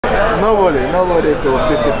Nobody is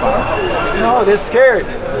 50 pounds. No, they're scared.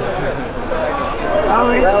 I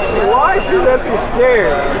mean, why should they be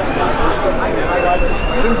scared?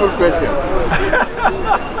 Simple question.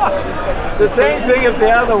 The same thing as the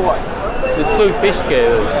other one. The two fish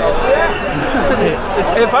scared.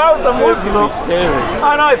 If I was a Muslim,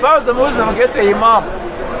 I know if I was a Muslim, I'd get the Imam,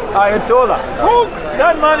 Ayatollah. Oh,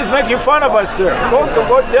 that man is making fun of us, sir.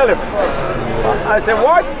 Go tell him. I said,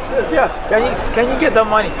 what? He says, yeah. Can you get the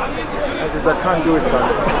money? I said, I can't do it, son.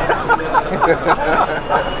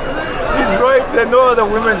 He's right. There are no other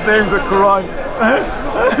women's names in the Quran.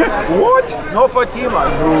 What? No Fatima.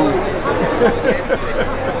 No.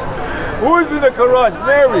 Who is in the Quran?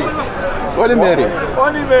 Mary. Only Mary.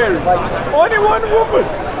 Only Mary. Only one woman.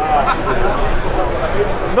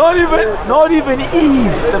 Not even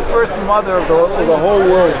Eve, the first mother of the whole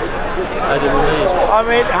world. I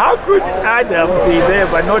mean, how could Adam be there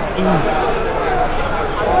but not Eve?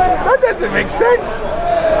 That doesn't make sense.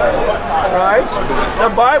 Right? The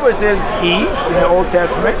Bible says Eve in the Old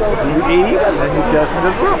Testament, Eve in the New Testament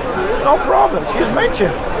as well. No problem, she's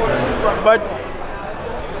mentioned. But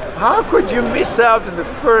how could you miss out on the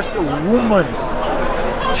first woman?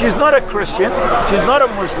 She's not a Christian, she's not a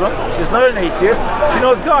Muslim, she's not an atheist, she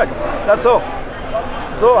knows God. That's all.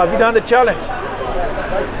 So have you done the challenge?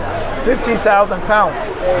 50,000 pounds.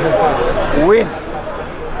 Win.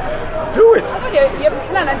 Do it.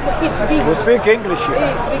 We speak English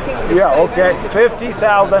here. Yeah, okay.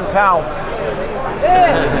 50,000 pounds.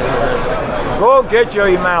 Go get your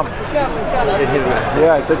imam.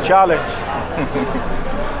 Yeah, it's a challenge.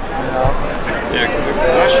 Yeah,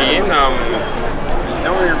 because actually in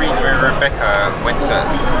we read where Rebekah went to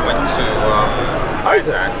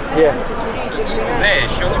Isaac. Yeah. Even there,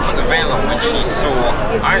 she only put the veil on when she saw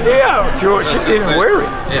Isaac. Yeah, she didn't wear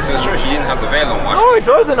it. Yeah, so it's true she didn't have the veil on. No, it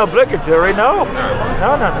wasn't obligatory. No.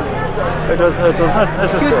 It was not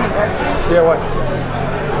necessary. Yeah, what?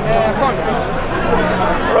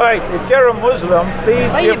 Right. If you're a Muslim,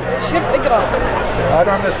 please give. I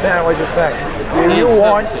don't understand what you're saying. Do you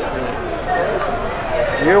want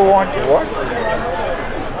what?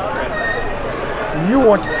 You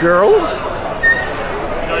want girls?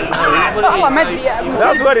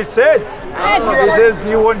 That's what it says. It says, do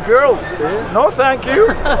you want girls? No, thank you.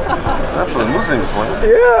 That's what Muslims want.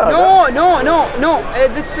 Yeah. No.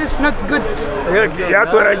 This is not good. Yeah,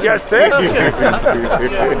 that's what I just said.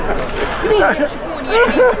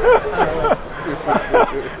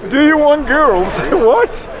 Do you want girls?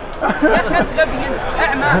 What?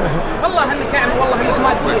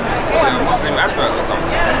 Muslim advert or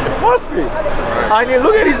something. It must be. I mean,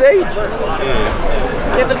 look at his age.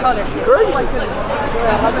 Crazy.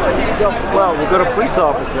 Well, we've got a police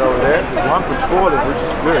officer over there. There's one patrolling, which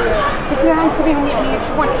is good.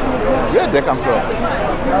 Yeah, they come from.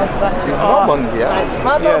 She's not born here.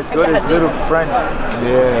 Yeah, it's got his little friend.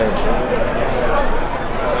 Yeah.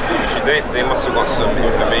 They must have got some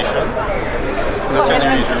information. That's the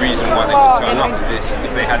only reason why they would turn up, is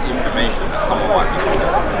if they had information that someone might be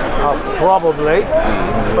doing. Probably,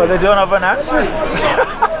 but they don't have an answer.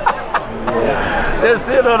 They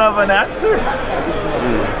still don't have an answer.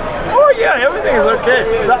 Oh yeah, everything is okay.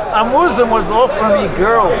 So a Muslim was offering me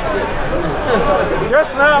girls.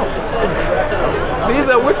 Just now. These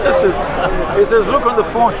are witnesses. He says, look on the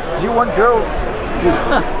phone. Do you want girls?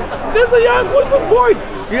 There's a young Muslim boy.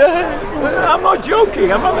 Yeah. I'm not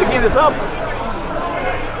joking. I'm not making this up.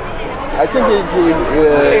 I think he's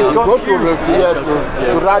confused.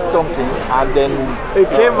 To write something and then it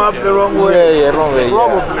came up the wrong way. Yeah, wrong way.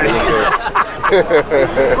 Probably.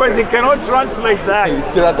 Because he cannot translate that. He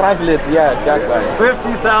cannot translate, yeah, that's right.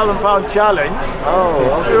 50,000 pound challenge.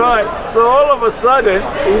 Oh, okay. Right. So all of a sudden,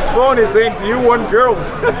 his phone is saying, do you want girls?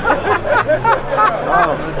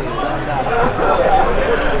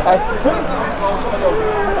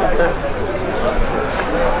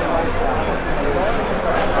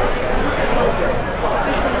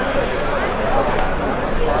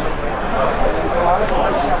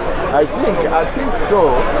 I think so.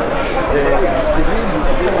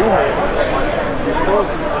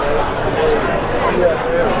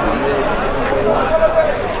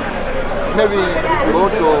 Maybe go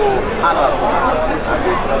to Arab.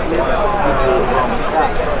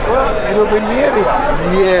 Well, it will be Miriam.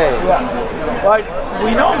 Yeah. Right. We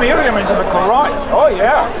know Miriam is in the Quran. Oh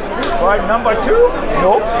yeah. Right. Number 2?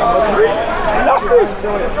 Nope. Number 3? Nothing.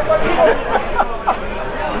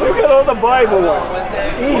 Look at all the Bible ones.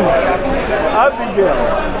 Eve, Abigail,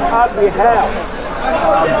 Abihail,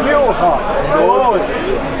 Bilha, Luz,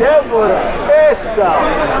 Débora, Esther,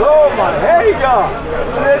 Roman, Hagar.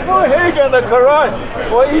 There's no Hagar in the Quran.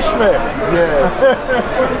 Or Ishmael.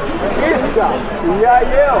 Yeah. Iska,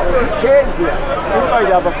 Yael, Kezia. In fact, I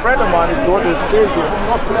have a friend of mine, his daughter is Kezia. It's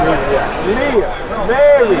not Kezia. Leah,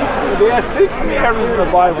 Mary. There are 6 Marys in the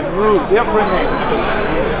Bible. Ruth, different names.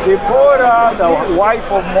 Zipporah, the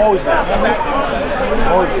wife of Moses.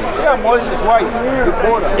 Moses. Yeah, Moses' wife.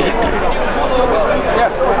 Zipporah. Yeah.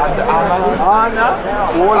 And Anna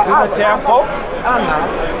was in the temple. Anna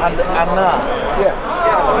and Anna. Yeah.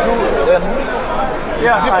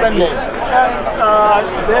 Yeah. Different name.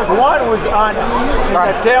 There's one who's Anna in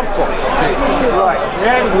the temple. Right.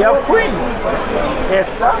 Then we have queens.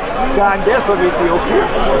 Esther, Candace of Ethiopia,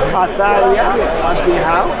 Athaliah,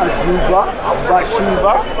 Abihail, Azuba,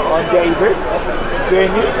 Bathsheba, on David,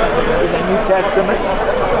 Phoenix in the New Testament,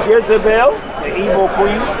 Jezebel, the evil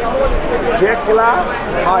queen, Jekla,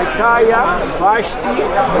 Micaiah, Vashti,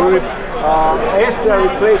 Esther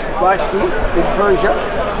replaced Vashti in Persia,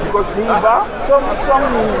 Sheba, some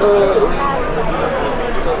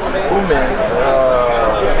women,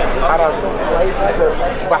 Arab,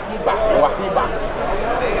 Wahiba.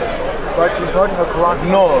 but she's not in the Quran.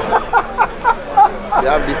 No. They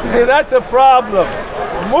have this See, that's a problem.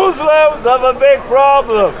 Muslims have a big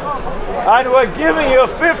problem. And we're giving you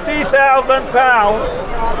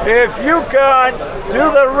 £50,000 if you can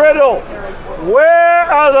do the riddle. Where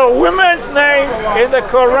are the women's names in the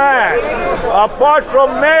Quran, apart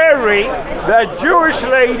from Mary, the Jewish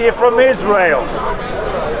lady from Israel?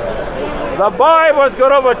 The Bible's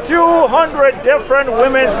got over 200 different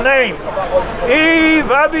women's names.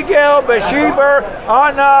 Eve, Abigail, Bathsheba,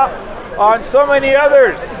 Anna, and so many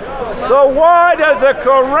others. So why does the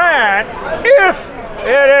Quran, if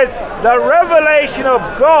it is the revelation of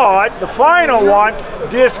God, the final one,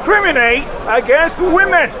 discriminate against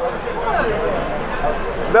women?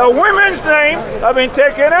 The women's names have been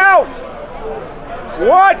taken out.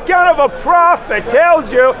 What kind of a prophet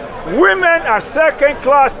tells you women are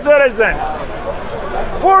second-class citizens?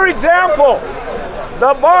 For example,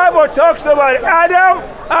 the Bible talks about Adam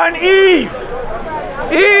and Eve.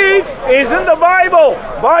 Eve is in the Bible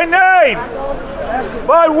by name.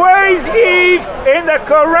 But where is Eve in the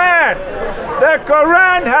Quran? The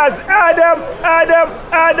Quran has Adam,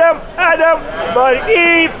 but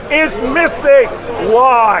Eve is missing.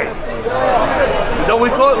 Why? No, we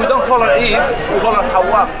don't call her Eve, we call her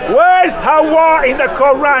Hawa. Where's Hawa in the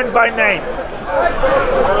Quran by name?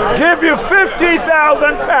 Give you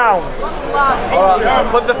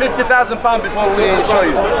 £50,000. Put the £50,000 before we show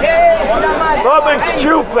you. Stop being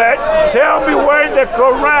stupid. Tell me where in the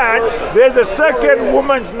Quran there's a second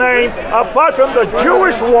woman's name apart from the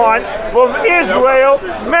Jewish one from Israel,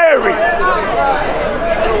 Mary.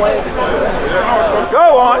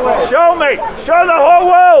 Go on, show me. Show the whole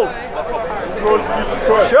world.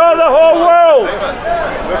 Show the whole world.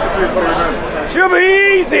 Should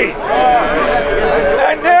be easy. A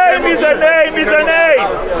name is a name is a name.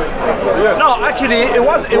 No, actually, it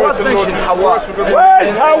was mentioned Hawa.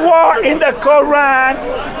 Where's Hawa in the Quran?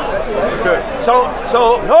 So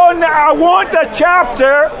No, I want the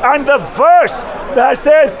chapter and the verse that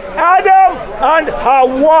says Adam and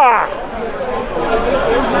Hawa.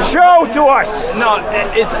 Show to us. no,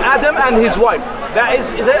 it's Adam and his wife. That is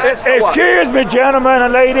Hawa. Excuse me, gentlemen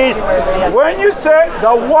and ladies. When you say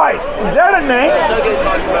the wife, is that a name? Is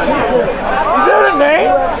that a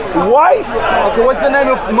name? Wife? Okay, what's the name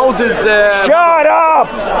of Moses? Shut up!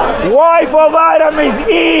 Wife of Adam is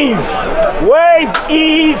Eve. Where is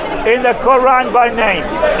Eve in the Quran by name?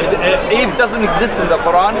 Eve doesn't exist in the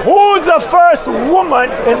Quran. Who's the first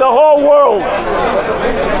woman in the whole world?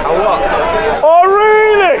 Hawa. Oh,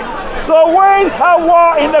 really? So where's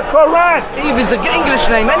Hawa in the Quran? Eve is an English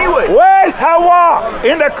name anyway. Where's Hawa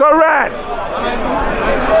in the Quran?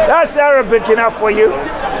 That's Arabic enough for you.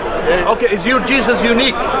 Okay, is your Jesus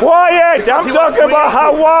unique? Quiet, I'm talking about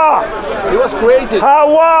Hawa. He was created.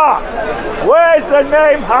 Hawa. Where's the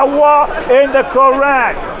name Hawa in the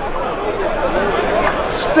Quran?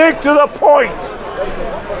 Stick to the point.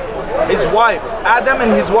 His wife, Adam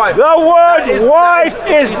and his wife. The word wife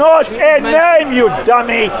is she not is a name, you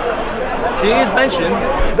dummy. She is mentioned.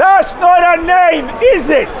 That's not a name, is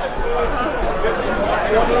it?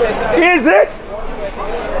 Is it?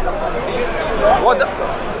 What?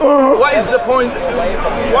 What is the point?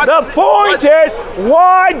 The point is,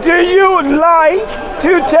 why do you like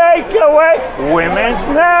to take away women's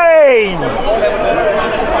names?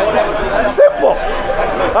 Simple.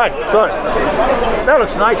 Hi, sorry. That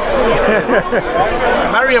looks nice.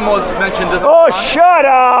 Maryam was mentioned in the Oh, Quran. shut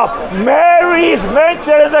up! Mary is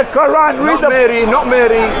mentioned in the Quran. Not Mary, not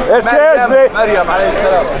Mary. Excuse me. Maryam, alayhi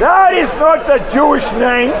salam. That is not the Jewish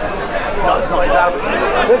name. No, it's not. It's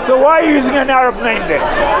Arabic. So why are you using an Arab name then?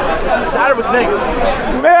 It's Arabic name.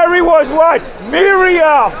 Mary was what?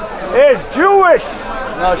 Miriam is Jewish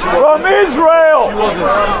No, she wasn't. from Israel. She wasn't.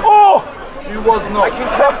 Oh! She was not.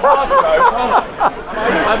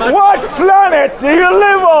 What planet do you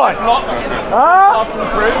live on? Huh?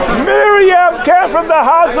 Miriam came from the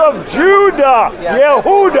house of Judah,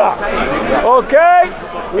 Yehuda. Okay?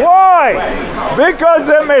 Why? Because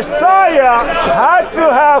the Messiah had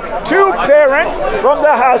to have two parents from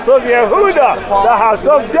the house of Yehuda, the house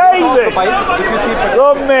of David.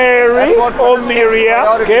 So Mary or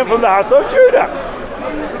Miriam came from the house of Judah.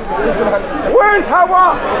 Where's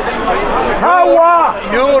Hawa? Hawa!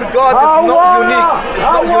 Your God is not unique. It's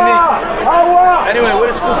not unique. Hawa! Anyway, what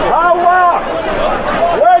is Kufu? Hawa!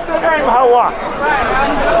 Where's the name Hawa?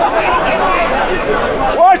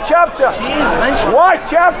 What chapter? She is mentioned. What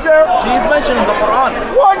chapter? She is mentioned in the Quran.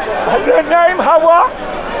 What? The name Hawa?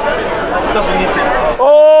 Doesn't need to.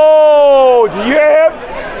 Oh, do you hear?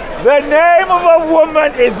 The name of a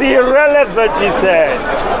woman is irrelevant, he said.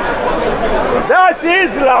 That's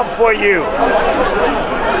Islam for you.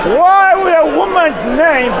 Why would a woman's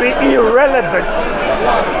name be irrelevant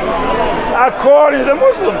according to the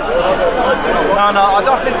Muslims? No, I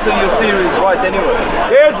don't think so. Your theory is right anyway.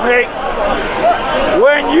 Here's me.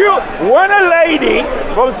 When a lady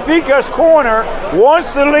from Speaker's Corner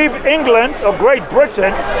wants to leave England or Great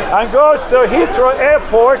Britain and goes to Heathrow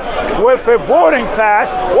Airport with a boarding pass,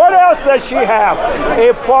 what else does she have?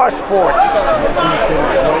 A passport.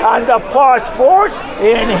 And the passport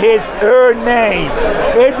in her name.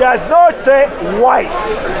 It does not say wife.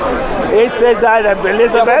 It says either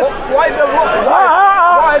Elizabeth. Why the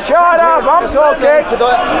Shut up, I'm talking. To the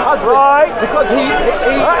husband. Right. Because he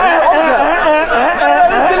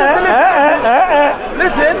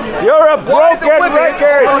Listen. You're a broken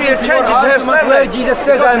record. Oh, he changes her surname. Where Jesus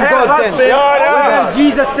says I'm God then. Where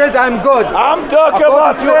Jesus says I'm God. I'm talking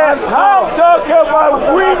about men. I'm talking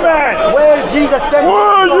about women. Where Jesus said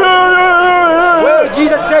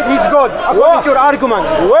he's God. According to your argument.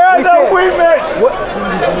 Where We the say- women?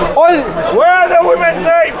 Where are the women's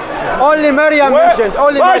names? Only Maryam mentioned.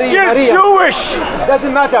 Only But she's Maria. Jewish.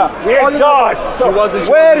 Doesn't matter. It Only does.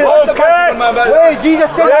 Where Jesus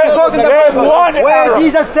says I'm God in the Name Bible. one Where Arab.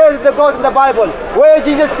 Jesus says the God in the Bible. Where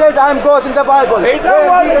Jesus says I'm God in the Bible. Is that Where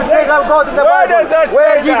what Jesus it says says? I'm God in the Where Bible. does that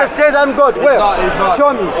Where say Jesus that? says I'm God. Where? It's not.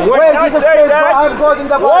 Show me. Would Where not Jesus say says that. I'm God in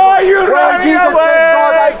the Bible. Why are you Where running Jesus away? says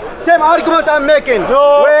God, same argument I'm making.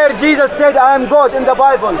 No. Where Jesus said I'm God in the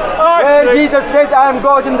Bible. Where Actually- Jesus said I'm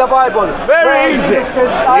God in the Bible. Very Where easy. Jesus said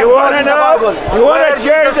I'm You God want to in the know? Bible. You want Where to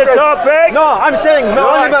change Jesus the said- topic? No, I'm saying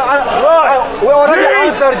Right. we already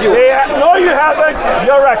Jeez. answered you. Yeah. No, you haven't.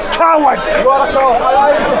 You're a coward. You are a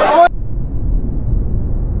coward.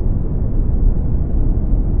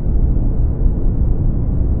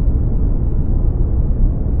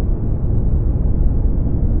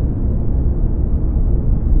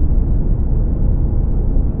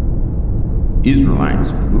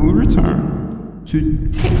 Israelites will return to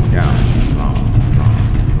take down Islam.